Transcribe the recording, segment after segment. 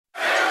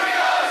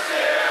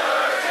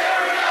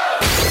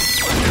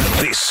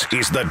This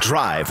is The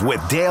Drive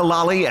with Dale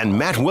Lally and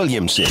Matt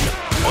Williamson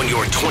on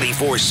your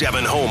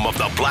 24/7 home of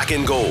the black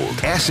and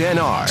gold.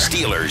 SNR,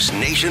 Steelers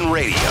Nation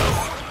Radio.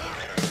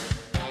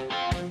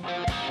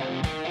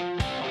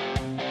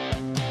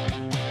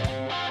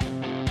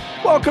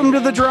 Welcome to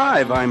The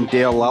Drive. I'm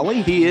Dale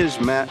Lally. He is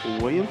Matt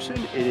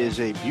Williamson. It is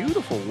a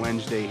beautiful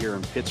Wednesday here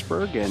in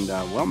Pittsburgh. And,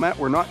 Matt,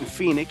 we're not in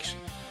Phoenix,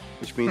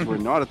 which means we're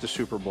not at the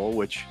Super Bowl,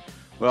 the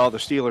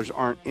Steelers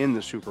aren't in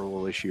the Super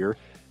Bowl this year.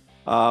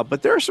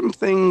 But there are some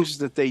things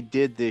that they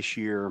did this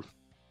year,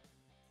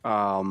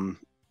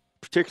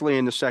 particularly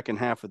in the second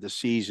half of the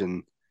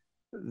season,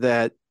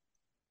 that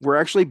were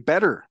actually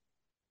better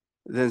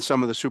than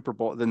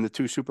the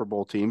two Super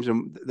Bowl teams.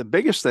 And the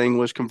biggest thing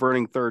was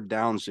converting third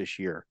downs this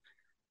year.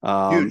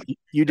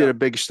 You did a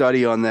big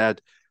study on that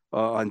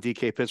on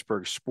DK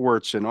Pittsburgh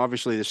Sports, and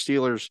obviously the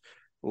Steelers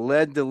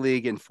led the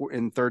league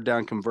in third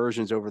down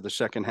conversions over the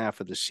second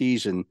half of the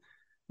season.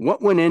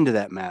 What went into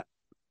that, Matt?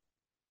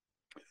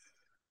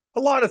 A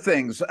lot of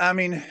things. I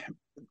mean,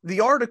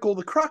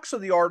 the crux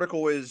of the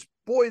article is,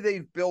 boy,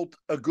 they've built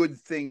a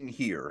good thing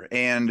here,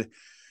 and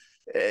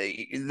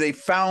they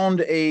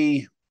found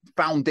a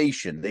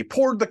foundation. They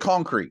poured the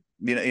concrete.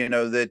 You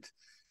know that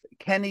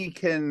Kenny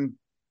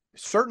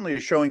certainly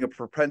is showing a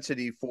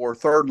propensity for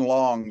third and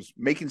longs,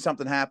 making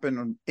something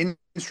happen in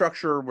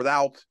structure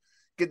without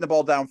getting the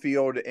ball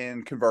downfield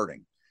and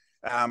converting.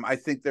 I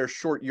think their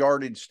short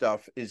yardage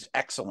stuff is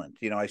excellent.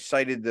 I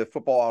cited the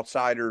Football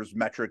Outsiders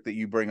metric that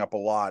you bring up a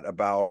lot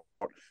about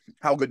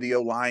how good the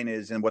O-line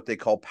is in what they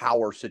call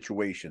power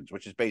situations,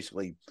 which is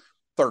basically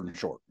third and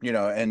short,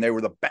 and they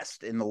were the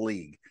best in the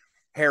league.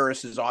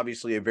 Harris is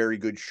obviously a very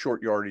good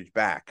short yardage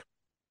back.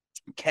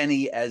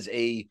 Kenny as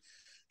a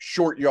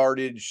short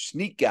yardage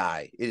sneak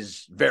guy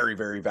is very,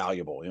 very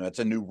valuable. It's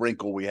a new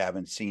wrinkle we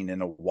haven't seen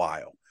in a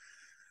while.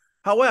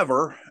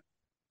 However,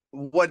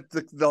 what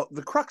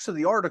the crux of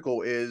the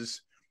article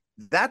is,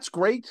 that's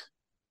great,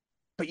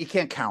 but you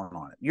can't count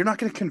on it. You're not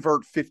going to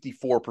convert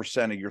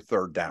 54% of your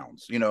third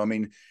downs.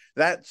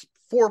 That's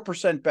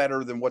 4%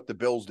 better than what the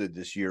Bills did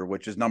this year,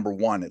 which is number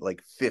one at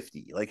like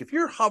 50. Like, if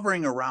you're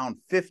hovering around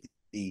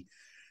 50,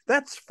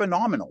 that's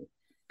phenomenal.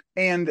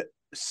 And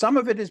some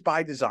of it is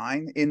by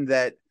design, in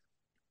that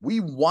we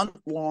want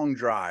long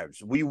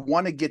drives. We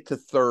want to get to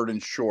third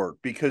and short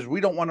because we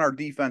don't want our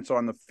defense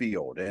on the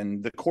field.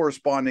 And the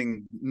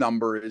corresponding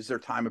number is their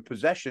time of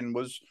possession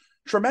was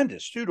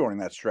tremendous too during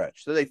that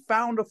stretch. So they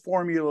found a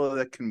formula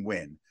that can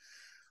win.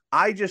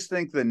 I just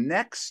think the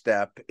next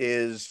step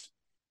is,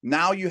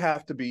 now you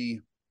have to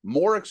be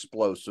more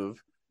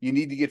explosive. You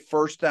need to get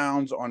first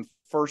downs on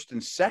first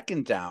and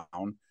second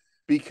down,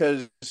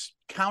 because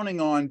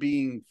counting on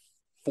being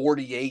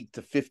 48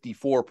 to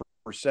 54%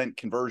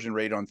 conversion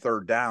rate on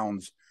third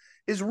downs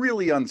is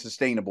really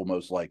unsustainable,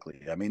 most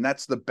likely.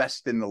 That's the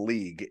best in the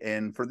league.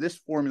 And for this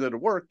formula to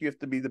work, you have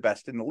to be the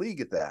best in the league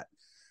at that.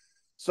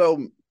 So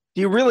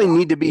do you really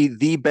need to be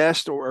the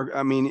best? Or,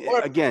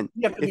 again,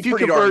 if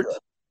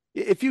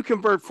you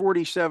convert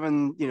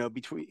 47,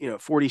 between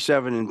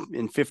 47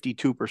 and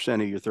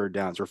 52% of your third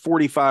downs, or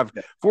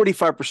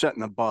 45%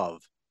 and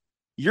above,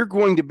 you're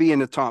going to be in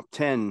the top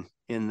 10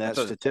 in that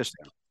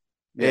statistic.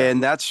 Yeah.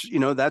 And that's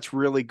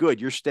really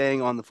good. You're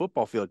staying on the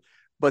football field.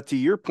 But to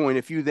your point,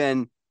 if you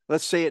then,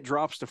 let's say it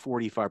drops to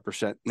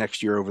 45%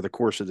 next year over the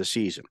course of the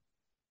season,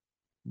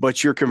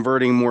 but you're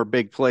converting more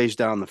big plays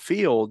down the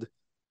field,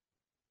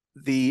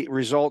 the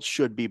results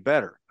should be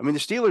better. The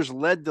Steelers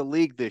led the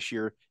league this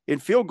year in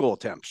field goal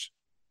attempts.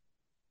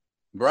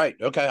 Right.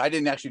 Okay. I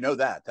didn't actually know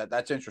that.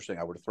 That's interesting.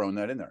 I would have thrown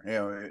that in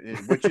there,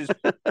 which is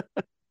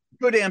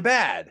good and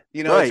bad.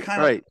 It's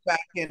kind of a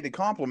backhanded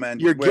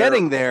compliment. You're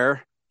getting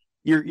there.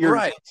 You're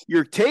right.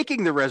 You're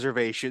taking the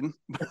reservation,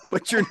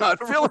 but you're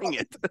not filling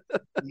it.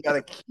 You got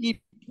to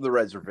keep the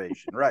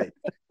reservation, right?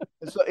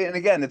 And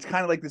again, it's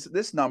kind of like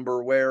this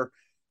number where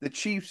the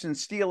Chiefs and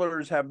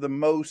Steelers have the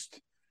most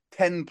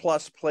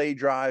 10-plus play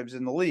drives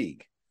in the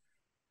league.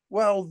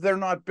 Well, they're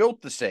not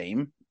built the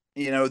same.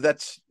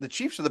 That's the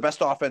Chiefs are the best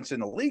offense in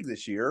the league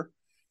this year.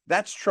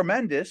 That's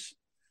tremendous,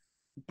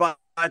 but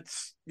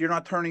you're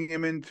not turning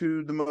them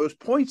into the most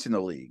points in the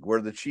league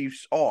where the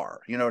Chiefs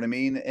are. You know what I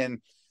mean? And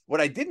what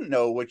I didn't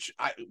know, which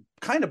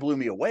kind of blew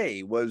me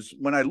away, was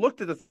when I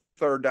looked at the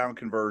third down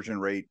conversion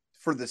rate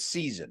for the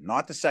season,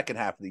 not the second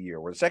half of the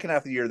year, where the second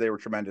half of the year they were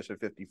tremendous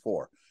at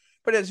 54.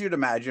 But as you'd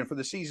imagine, for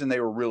the season, they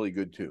were really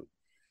good too.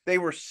 They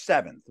were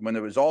seventh when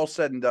it was all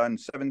said and done,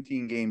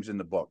 17 games in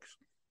the books.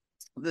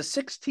 The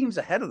six teams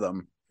ahead of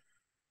them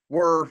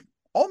were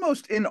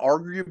almost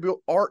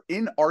inarguably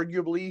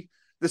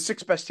the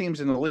six best teams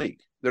in the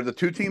league. They're the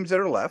two teams that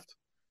are left.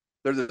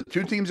 They're the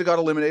two teams that got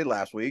eliminated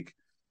last week.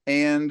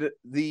 And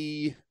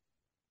the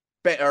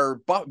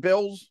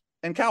Bills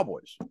and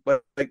Cowboys,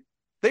 like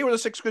they were the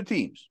six good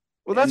teams.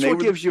 Well, that's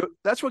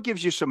what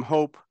gives you some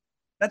hope.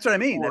 That's what I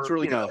mean. That's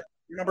really good.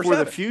 For seven.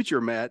 The future,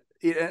 Matt.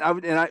 I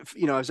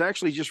was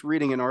actually just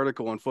reading an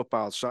article on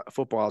Football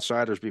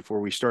Outsiders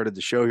before we started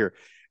the show here,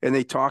 and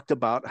they talked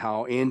about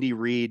how Andy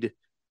Reid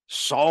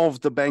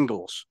solved the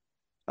Bengals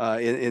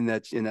in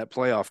that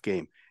playoff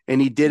game.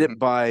 and he did it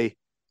by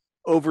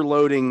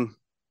overloading.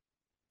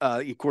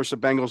 Of course, the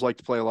Bengals like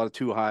to play a lot of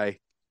too high,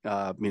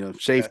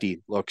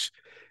 safety looks,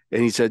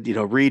 and he said,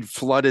 Reed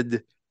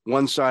flooded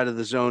one side of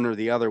the zone or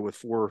the other with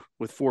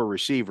four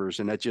receivers,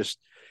 and that just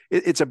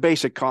it's a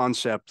basic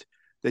concept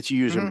that you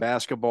use in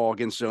basketball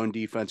against zone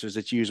defenses,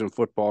 that you use in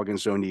football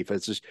against zone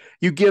defenses.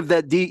 You give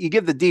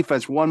the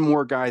defense one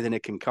more guy than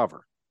it can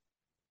cover.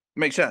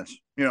 Makes sense.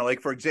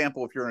 Like for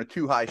example, if you're in a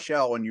too high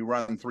shell and you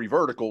run 3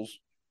 verticals,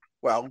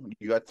 well,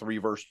 you got 3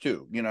 versus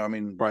 2.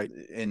 Right.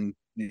 And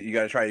you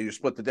got to try to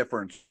split the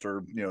difference,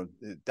 or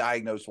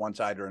diagnose one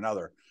side or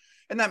another,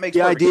 and that makes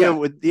the idea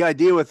sense. The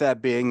idea with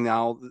that being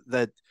now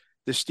that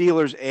the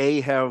Steelers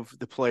have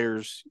the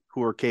players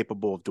who are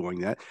capable of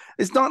doing that.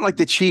 It's not like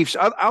the Chiefs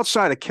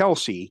outside of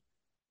Kelce,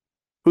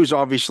 who's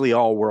obviously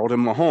all world,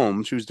 and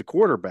Mahomes, who's the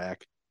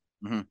quarterback.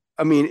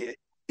 I mean,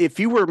 if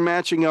you were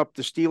matching up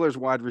the Steelers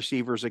wide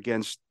receivers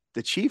against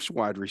the Chiefs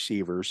wide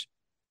receivers,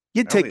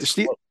 you'd take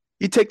the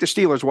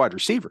Steelers wide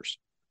receivers.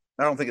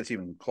 I don't think it's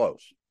even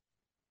close,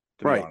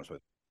 to be honest with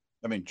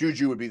you. I mean,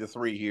 Juju would be the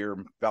 3 here.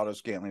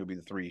 Valdez-Scantling would be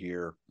the 3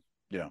 here.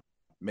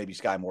 Maybe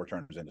Sky Moore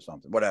turns into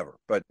something, whatever.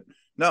 But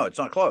no, it's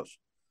not close.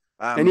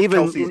 And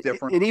even Kelsey's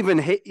different. And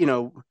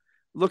even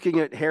looking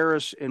at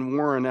Harris and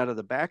Warren out of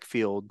the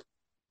backfield,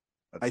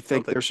 I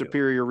think they're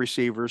superior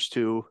receivers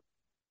to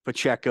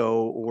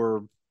Pacheco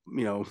or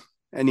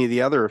any of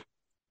the other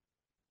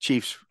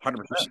Chiefs.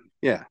 100%.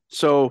 Yeah.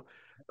 So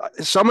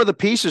some of the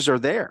pieces are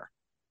there.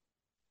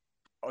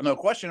 No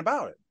question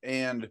about it.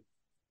 And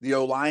the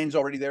O-line's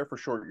already there for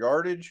short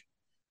yardage.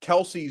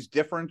 Kelsey's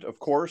different, of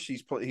course.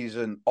 He's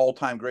an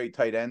all-time great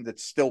tight end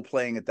that's still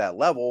playing at that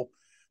level,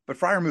 but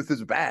Freiermuth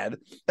is bad.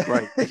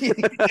 Right.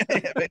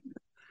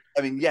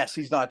 I mean, yes,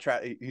 he's not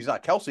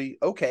Kelsey.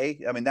 Okay.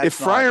 I mean, if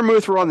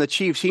Freiermuth were on the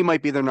Chiefs, he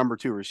might be their number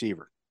 2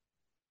 receiver.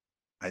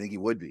 I think he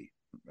would be.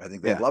 I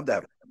think they'd love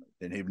that.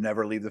 And he'd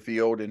never leave the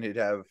field, and he'd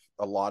have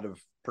a lot of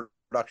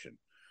production.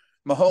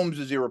 Mahomes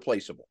is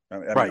irreplaceable.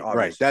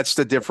 Right. That's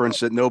the difference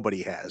that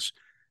nobody has.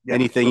 Yeah,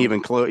 anything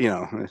even close,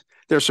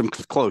 there's some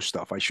close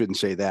stuff. I shouldn't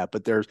say that,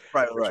 but there's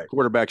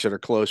quarterbacks that are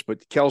close.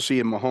 But Kelce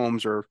and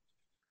Mahomes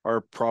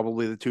are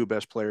probably the 2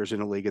 best players in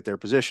the league at their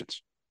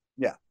positions.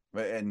 Yeah,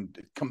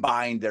 and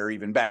combined, they're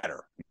even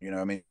better.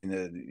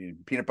 The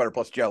peanut butter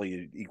plus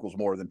jelly equals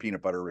more than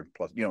peanut butter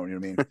plus. You know what I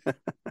mean?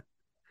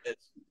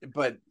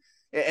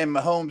 And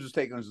Mahomes has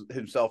taken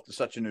himself to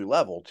such a new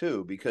level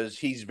too, because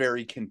he's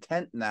very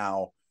content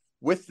now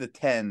with the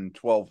 10,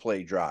 12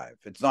 play drive.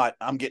 It's not,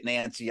 I'm getting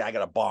antsy, I got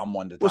to bomb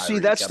one to Tyreek. Well, see,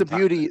 that's the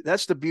beauty.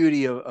 That's the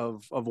beauty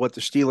of what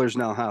the Steelers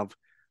now have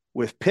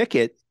with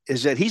Pickett,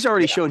 is that he's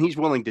already shown he's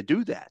willing to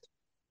do that.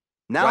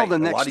 Now the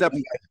next step,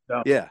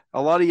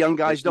 a lot of young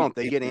guys don't.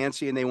 They get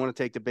antsy and they want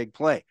to take the big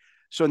play.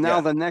 So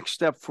now the next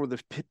step for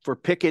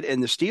Pickett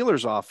and the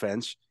Steelers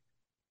offense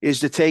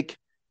is to take,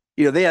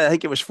 I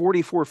think it was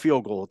 44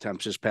 field goal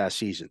attempts this past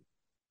season.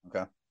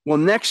 Okay. Well,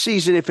 next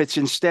season, if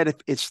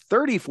it's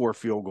 34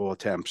 field goal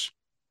attempts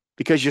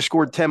because you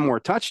scored 10 more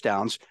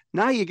touchdowns,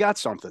 now you got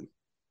something.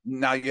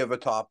 Now you have a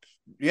top.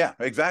 Yeah,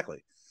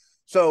 exactly.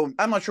 So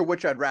I'm not sure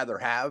which I'd rather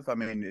have. I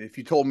mean, if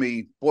you told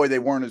me, boy, they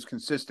weren't as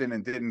consistent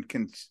and didn't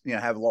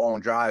have long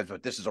drives,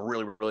 but this is a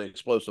really, really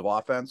explosive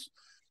offense,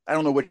 I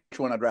don't know which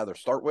one I'd rather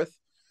start with.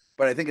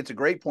 But I think it's a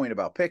great point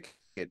about Pickett,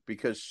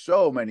 because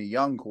so many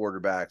young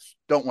quarterbacks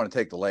don't want to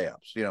take the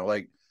layups.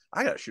 Like,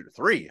 I got to shoot a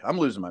 3. I'm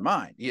losing my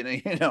mind. I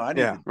need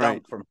to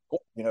dunk from,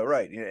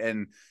 right.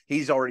 And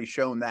he's already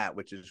shown that,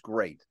 which is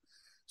great.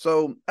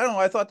 So I don't know.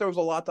 I thought there was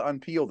a lot to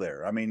unpeel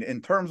there. I mean,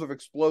 in terms of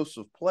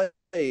explosive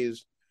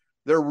plays,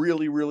 they're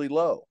really, really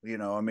low,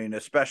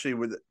 especially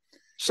with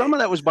some of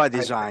that was by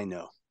design,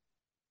 though.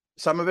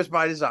 Some of it's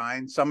by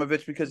design. Some of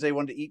it's because they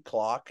wanted to eat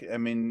clock. I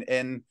mean,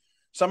 and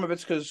some of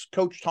it's because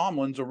Coach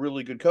Tomlin's a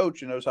really good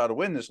coach and knows how to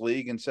win this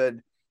league, and said,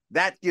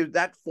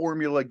 that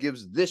formula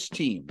gives this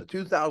team, the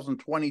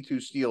 2022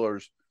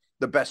 Steelers,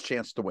 the best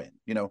chance to win.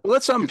 Well,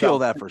 let's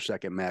unpeel that for a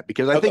second, Matt,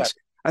 because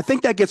I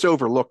think that gets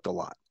overlooked a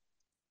lot.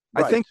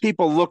 Right. I think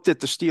people looked at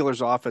the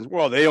Steelers offense.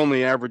 Well, they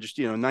only averaged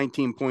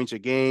 19 points a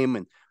game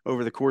and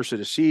over the course of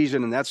the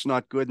season, and that's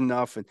not good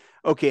enough. And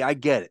okay, I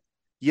get it.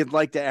 You'd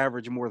like to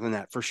average more than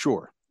that for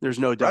sure. There's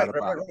no doubt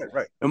about it.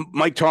 Right. And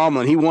Mike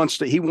Tomlin, he wants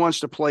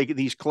to play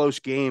these close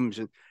games,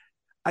 and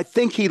I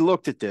think he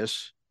looked at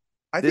this.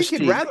 I think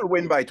he'd rather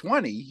win by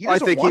 20. I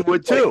think he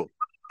would too.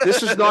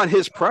 This is not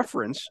his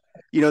preference.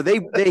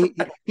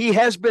 He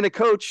has been a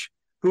coach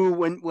who,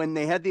 when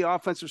they had the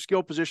offensive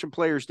skill position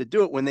players to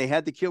do it, when they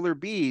had the killer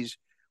bees,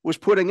 was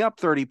putting up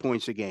 30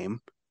 points a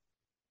game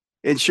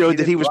and showed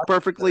that he was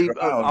perfectly,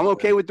 I'm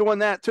okay with doing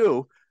that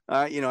too.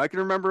 I can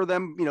remember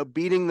them,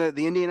 beating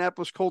the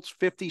Indianapolis Colts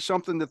 50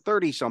 something to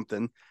 30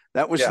 something.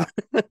 That was,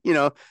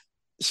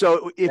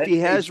 So if he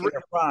has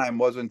prime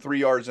wasn't 3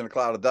 yards in a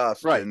cloud of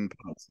dust, right? And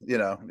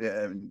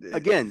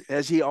again,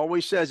 as he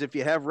always says, if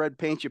you have red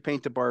paint, you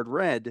paint the barred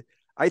red.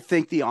 I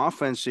think the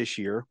offense this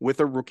year, with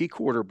a rookie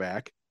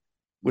quarterback,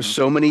 with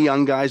so many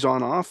young guys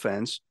on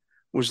offense,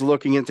 was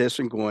looking at this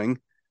and going,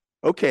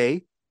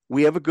 "Okay,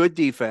 we have a good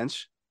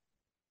defense.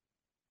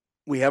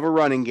 We have a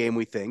running game.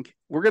 We think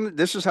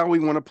this is how we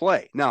want to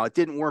play. Now, it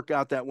didn't work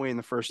out that way in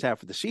the first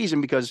half of the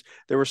season because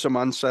there was some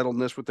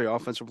unsettledness with the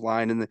offensive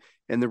line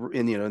and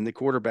the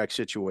quarterback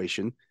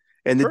situation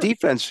and the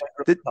defense.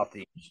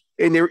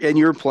 And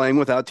you're playing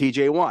without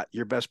TJ Watt,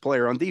 your best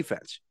player on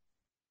defense.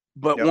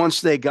 But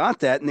once they got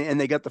that and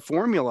they got the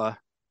formula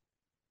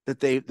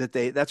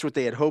that's what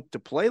they had hoped to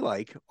play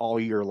like all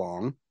year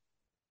long.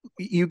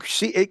 You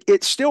see,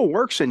 it still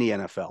works in the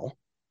NFL.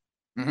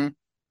 Mm-hmm.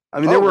 I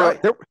mean,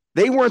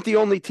 they weren't the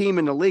only team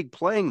in the league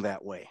playing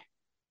that way.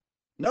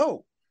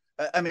 No.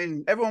 I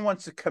mean, everyone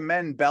wants to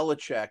commend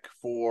Belichick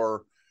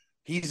for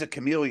he's a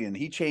chameleon.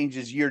 He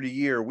changes year to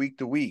year, week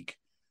to week.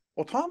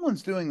 Well,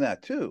 Tomlin's doing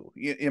that too.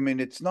 I mean,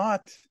 it's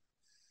not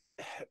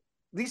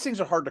 – these things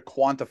are hard to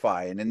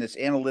quantify. And in this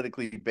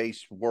analytically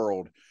based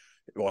world,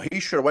 well, he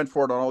should have went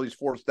for it on all these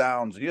fourth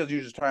downs. He doesn't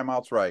use his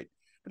timeouts right.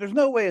 But there's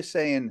no way of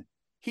saying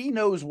he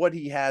knows what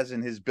he has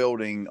in his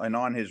building and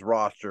on his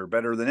roster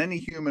better than any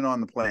human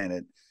on the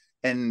planet.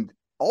 And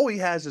all he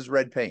has is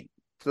red paint.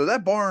 So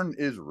that barn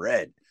is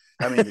red.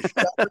 I mean, the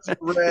shutters are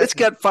red. It's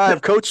got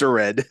 5 coats of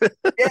red.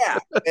 Yeah.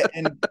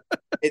 And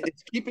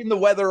it's keeping the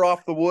weather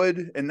off the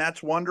wood, and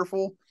that's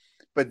wonderful.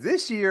 But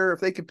this year, if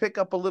they could pick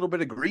up a little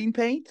bit of green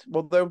paint,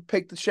 well, they'll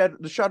pick the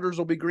shutters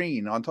will be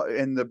green on top,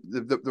 and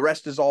the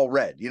rest is all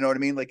red. You know what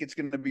I mean? Like, it's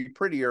going to be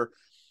prettier,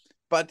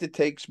 but it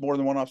takes more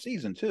than one off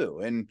season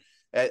too. And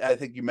I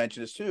think you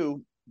mentioned this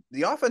too.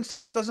 The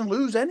offense doesn't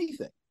lose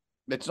anything.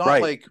 It's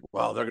not like,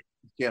 well, they're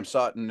Cam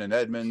Sutton and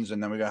Edmonds,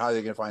 and then how are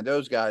they going to find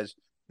those guys?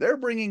 They're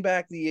bringing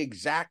back the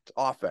exact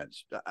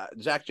offense.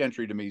 Zach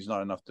Gentry to me is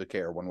not enough to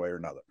care one way or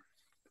another.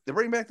 They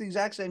bring back the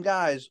exact same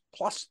guys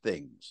plus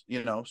things,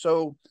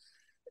 So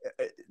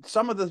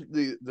some of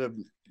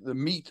the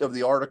meat of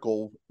the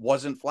article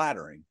wasn't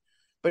flattering,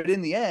 but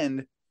in the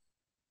end,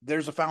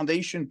 there's a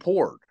foundation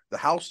poured. The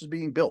house is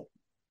being built.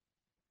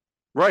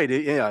 Right.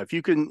 Yeah. If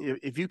you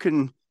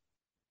can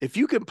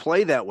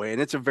play that way,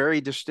 and it's a very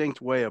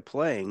distinct way of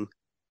playing,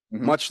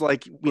 much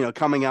like,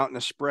 coming out in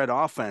a spread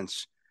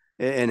offense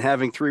and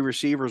having 3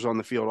 receivers on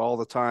the field all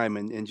the time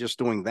and just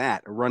doing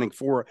that, or running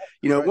 4.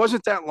 It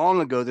wasn't that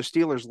long ago the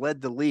Steelers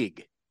led the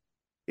league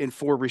in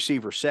 4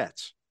 receiver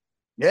sets.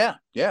 Yeah.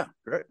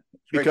 Great.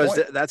 Because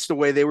that's the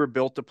way they were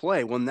built to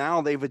play. Well,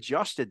 now they've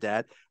adjusted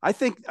that. I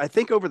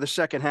think over the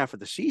second half of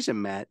the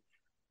season, Matt,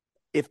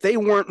 if they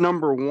weren't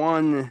number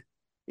 1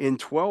 in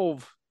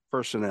 12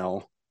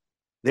 personnel,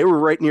 they were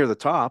right near the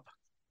top.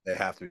 They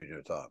have to be near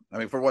the top. I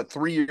mean, for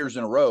 3 years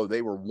in a row,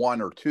 they were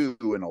 1 or 2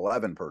 in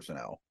 11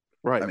 personnel.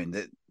 Right. I mean,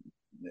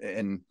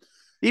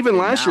 even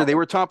last year they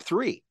were top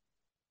 3.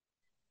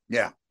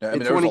 Yeah. In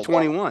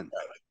 2021.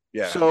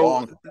 Yeah.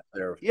 So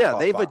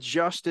they've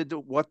adjusted to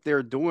what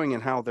they're doing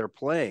and how they're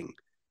playing.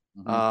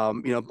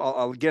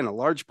 Mm-hmm. Again, a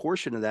large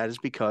portion of that is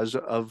because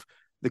of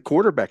the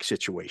quarterback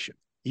situation.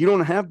 You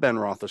don't have Ben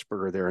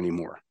Roethlisberger there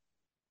anymore.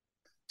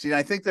 See,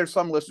 I think there's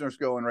some listeners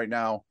going right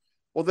now,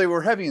 well, they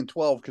were heavy in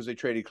 12 because they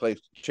traded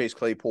Chase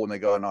Claypool and they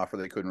got an offer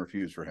they couldn't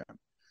refuse for him.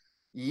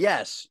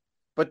 Yes,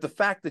 but the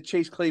fact that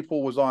Chase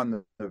Claypool was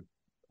on the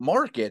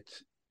market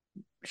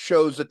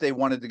shows that they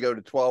wanted to go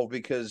to 12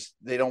 because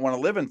they don't want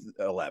to live in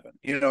 11.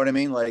 You know what I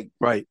mean? Like,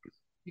 right.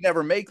 You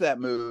never make that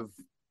move.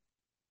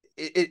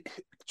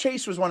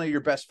 Chase was one of your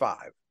best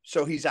 5,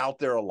 so he's out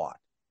there a lot.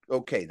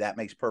 Okay, that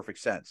makes perfect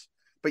sense.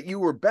 But you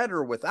were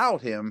better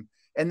without him,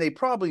 and they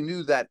probably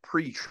knew that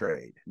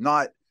pre-trade,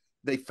 not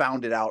they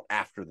found it out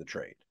after the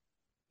trade.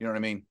 You know what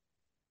I mean?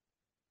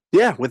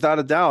 Yeah, without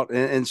a doubt.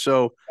 And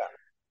so,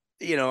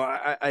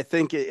 I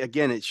think,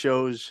 again, it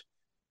shows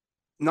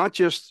not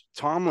just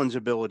Tomlin's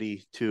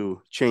ability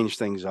to change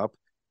things up,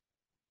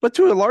 but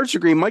to a large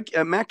degree,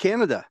 Matt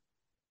Canada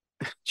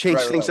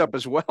changed things up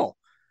as well.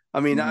 I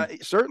mean,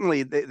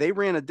 certainly they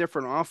ran a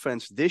different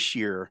offense this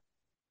year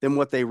than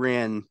what they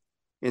ran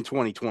in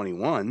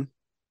 2021.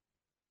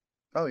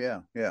 Oh, yeah.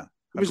 100%.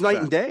 It was night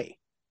and day.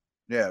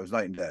 Yeah, it was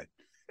night and day.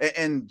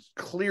 And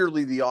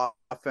clearly the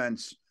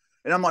offense,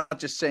 and I'm not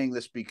just saying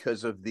this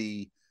because of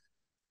the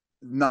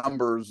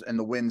numbers and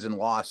the wins and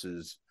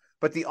losses,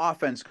 but the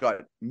offense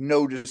got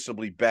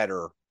noticeably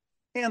better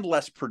and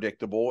less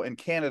predictable, and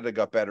Canada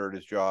got better at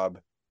his job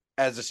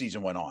as the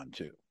season went on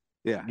too.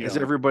 Yeah, as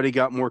everybody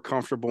got more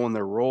comfortable in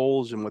their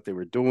roles and what they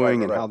were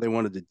doing and how they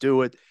wanted to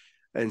do it.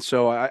 And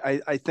so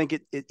I think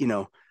it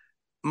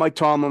Mike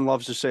Tomlin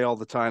loves to say all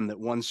the time that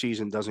one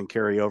season doesn't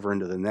carry over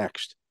into the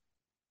next.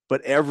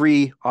 But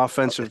every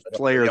offensive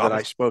player that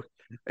I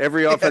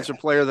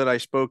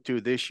spoke to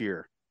this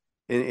year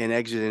in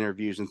exit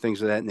interviews and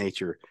things of that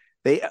nature,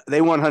 they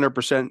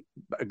 100%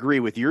 agree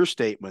with your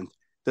statement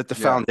that the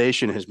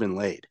foundation has been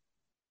laid.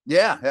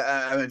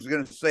 Yeah, I was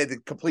going to say the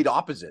complete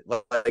opposite.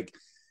 Like,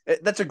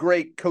 that's a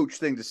great coach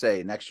thing to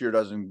say. Next year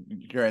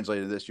doesn't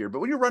translate to this year.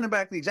 But when you're running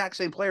back the exact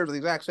same players with the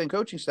exact same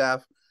coaching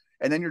staff,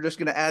 and then you're just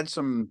going to add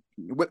some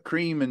whipped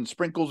cream and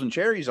sprinkles and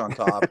cherries on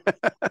top,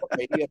 or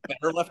maybe a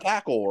better left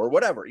tackle or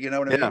whatever, you know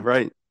what I mean? Yeah,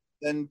 right.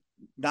 Then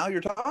now you're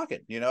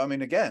talking, I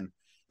mean, again,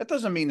 that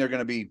doesn't mean they're going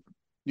to be,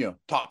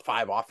 top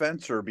 5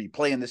 offense or be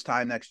playing this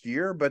time next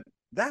year, but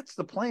That's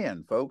the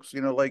plan, folks.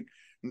 Like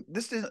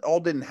this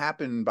didn't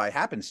happen by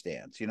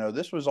happenstance.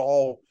 This was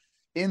all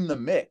in the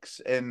mix.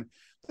 And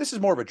this is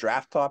more of a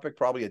draft topic,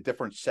 probably a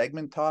different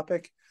segment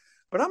topic,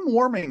 but I'm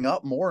warming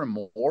up more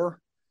and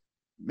more.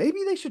 Maybe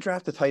they should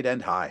draft a tight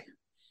end high.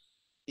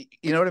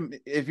 You know what I mean?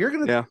 If you're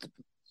going to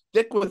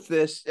stick with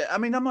this, I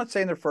mean, I'm not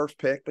saying their first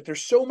pick, but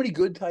there's so many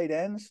good tight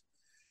ends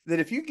that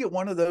if you get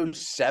one of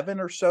those 7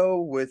 or so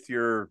with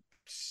your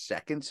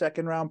second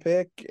round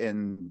pick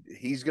and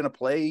he's going to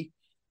play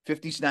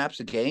 50 snaps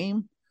a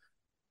game,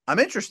 I'm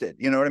interested.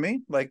 You know what I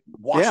mean? Like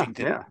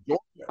Washington. Yeah.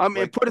 Georgia. I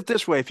mean, put it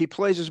this way. If he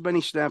plays as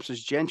many snaps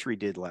as Gentry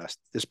did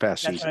this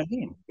past season, what I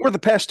mean. Or the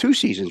past 2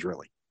 seasons,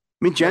 really.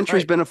 I mean,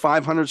 Gentry's been a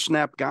 500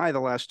 snap guy the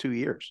last 2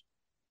 years.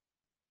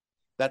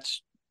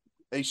 That's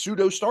a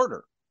pseudo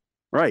starter.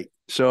 Right.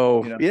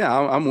 So,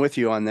 I'm with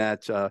you on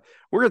that.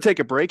 We're going to take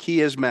a break. He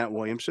is Matt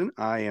Williamson.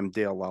 I am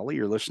Dale Lally.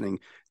 You're listening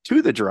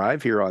to The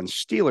Drive here on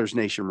Steelers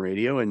Nation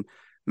Radio. And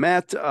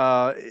Matt,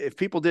 if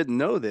people didn't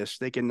know this,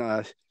 they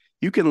can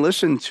you can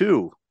listen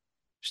to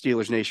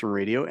Steelers Nation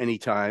Radio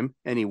anytime,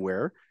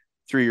 anywhere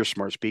through your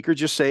smart speaker.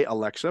 Just say,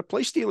 Alexa,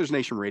 play Steelers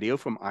Nation Radio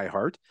from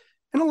iHeart,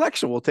 and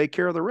Alexa will take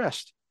care of the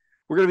rest.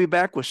 We're going to be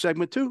back with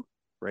segment 2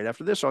 right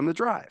after this on The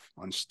Drive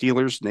on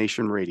Steelers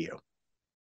Nation Radio.